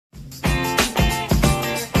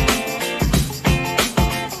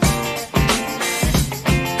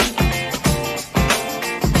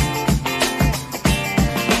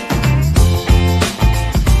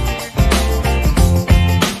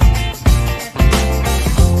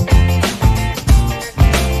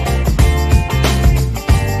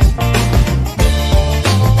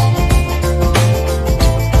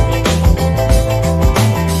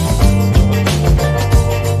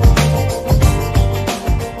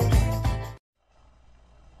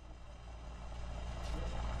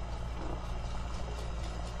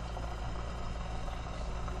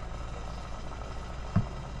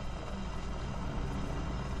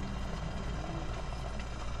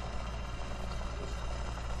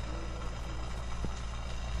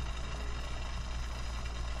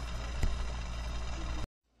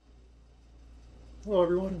Hello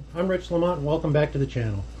everyone, I'm Rich Lamont and welcome back to the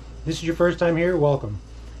channel. If this is your first time here, welcome.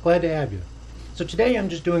 Glad to have you. So today I'm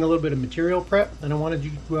just doing a little bit of material prep and I wanted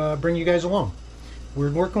to bring you guys along.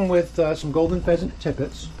 We're working with some golden pheasant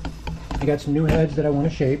tippets. I got some new heads that I want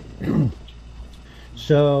to shape.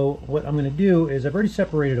 So what I'm going to do is I've already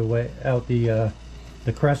separated out the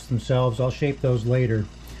crests themselves. I'll shape those later.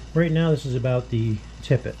 Right now this is about the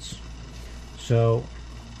tippets. So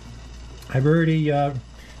I've already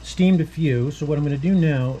steamed a few, so what I'm going to do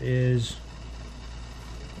now is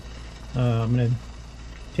I'm going to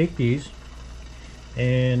take these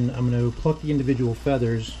and I'm going to pluck the individual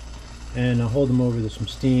feathers and hold them over some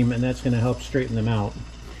steam, and that's going to help straighten them out.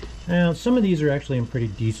 Now some of these are actually in pretty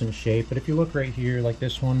decent shape, but if you look right here, like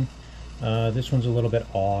this one's a little bit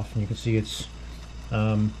off, and you can see it's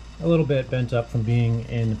a little bit bent up from being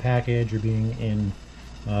in the package or being in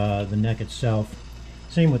the neck itself.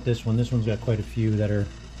 Same with this one. This one's got quite a few that are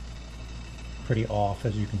pretty off,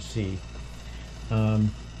 as you can see.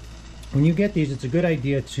 When you get these, it's a good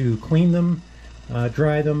idea to clean them,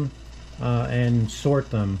 dry them, and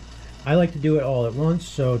sort them. I like to do it all at once,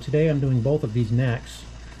 so today I'm doing both of these necks.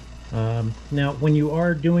 Now when you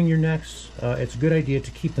are doing your necks, it's a good idea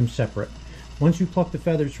to keep them separate. Once you pluck the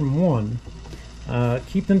feathers from one,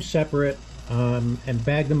 keep them separate and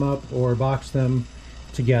bag them up or box them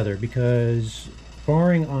together, because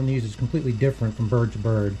barring on these is completely different from bird to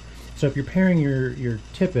bird. So if you're pairing your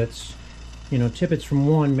tippets, tippets from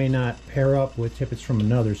one may not pair up with tippets from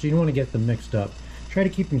another, so you don't want to get them mixed up. Try to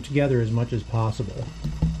keep them together as much as possible.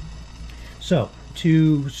 So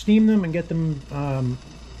to steam them and get them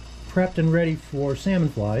prepped and ready for salmon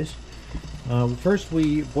flies, first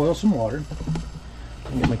we boil some water.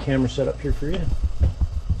 I'll get my camera set up here for you.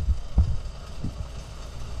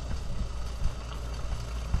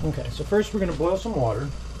 Okay, so first we're going to boil some water.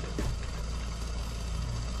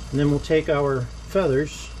 And then we'll take our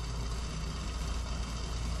feathers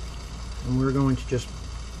and we're going to just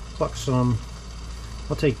pluck some.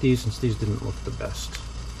 I'll take these since these didn't look the best.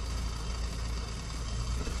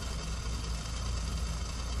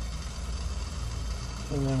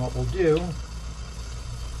 And then what we'll do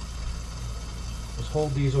is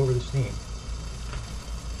hold these over the steam.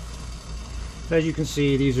 As you can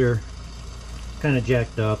see, these are kind of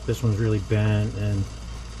jacked up. This one's really bent, and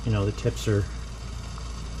the tips are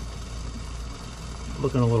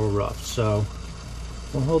looking a little rough, so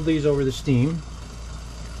we'll hold these over the steam.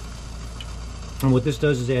 And what this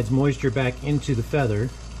does is adds moisture back into the feather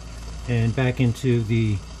and back into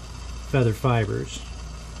the feather fibers,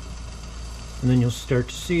 and then you'll start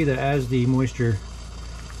to see that as the moisture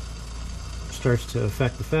starts to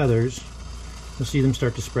affect the feathers, you'll see them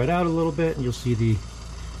start to spread out a little bit, and you'll see the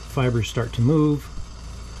fibers start to move.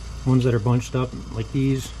 Ones that are bunched up like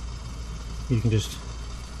these, you can just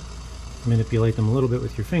manipulate them a little bit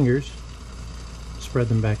with your fingers, spread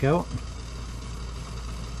them back out,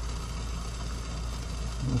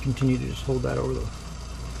 and continue to just hold that over the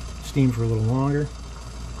steam for a little longer.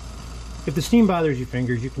 If the steam bothers your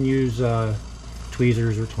fingers, you can use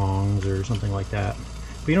tweezers or tongs or something like that,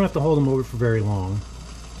 but you don't have to hold them over for very long.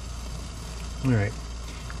 Alright,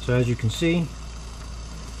 so as you can see,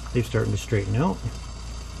 they're starting to straighten out.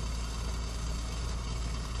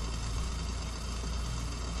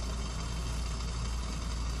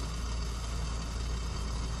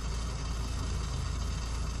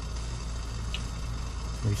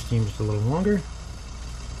 We steam just a little longer.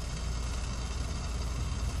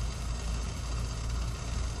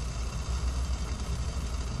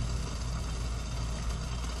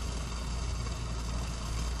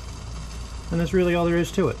 And that's really all there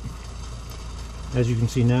is to it. As you can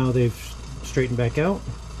see now, they've straightened back out,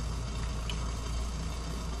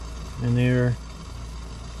 and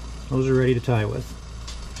those are ready to tie with.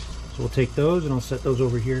 So we'll take those and I'll set those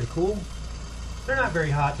over here to cool. They're not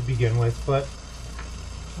very hot to begin with, but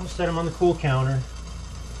I'll set them on the cool counter.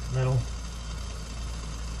 That'll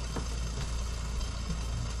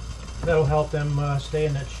help them stay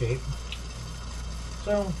in that shape.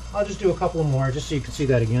 So I'll just do a couple more just so you can see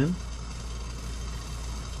that again.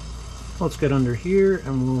 Let's get under here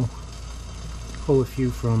and we'll pull a few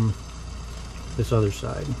from this other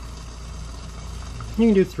side. You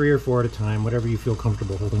can do 3 or 4 at a time, whatever you feel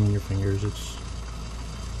comfortable holding in your fingers.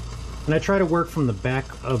 And I try to work from the back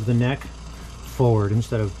of the neck forward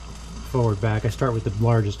instead of forward back. I start with the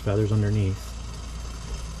largest feathers underneath.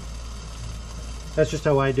 That's just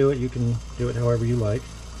how I do it. You can do it however you like.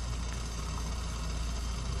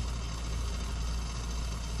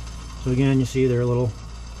 So again, you see they're a little,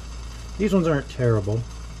 these ones aren't terrible.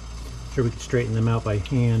 I'm sure we could straighten them out by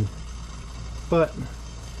hand, but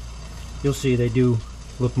you'll see they do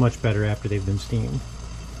look much better after they've been steamed.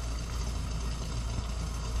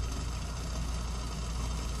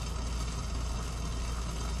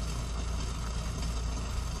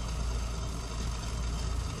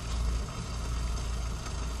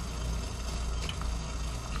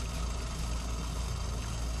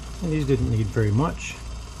 And these didn't need very much,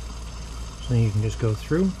 so you can just go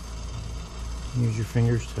through, use your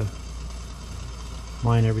fingers to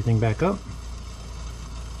line everything back up.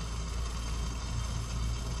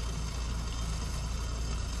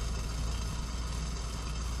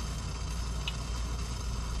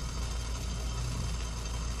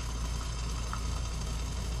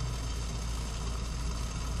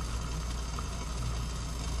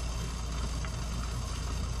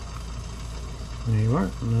 There you are,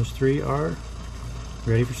 and those three are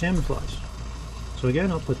ready for salmon flies. So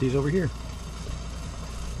again, I'll put these over here.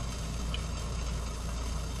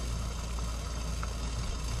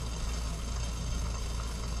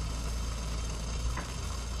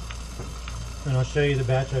 And I'll show you the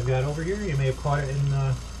batch I've got over here. You may have caught it in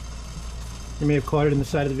the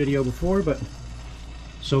side of the video before, but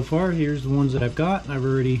so far here's the ones that I've got. I've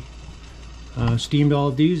already steamed all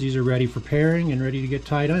of these. These are ready for pairing and ready to get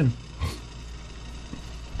tied in.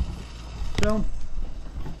 So,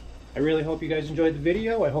 I really hope you guys enjoyed the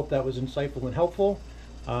video. I hope that was insightful and helpful.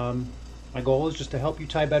 My goal is just to help you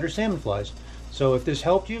tie better salmon flies. So if this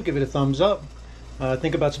helped you, give it a thumbs up.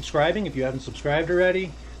 Think about subscribing if you haven't subscribed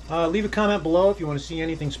already. Leave a comment below if you want to see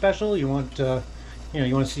anything special. You want to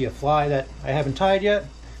see a fly that I haven't tied yet.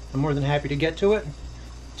 I'm more than happy to get to it.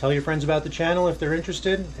 Tell your friends about the channel if they're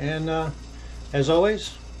interested. And as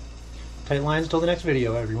always, tight lines until the next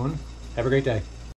video, everyone. Have a great day.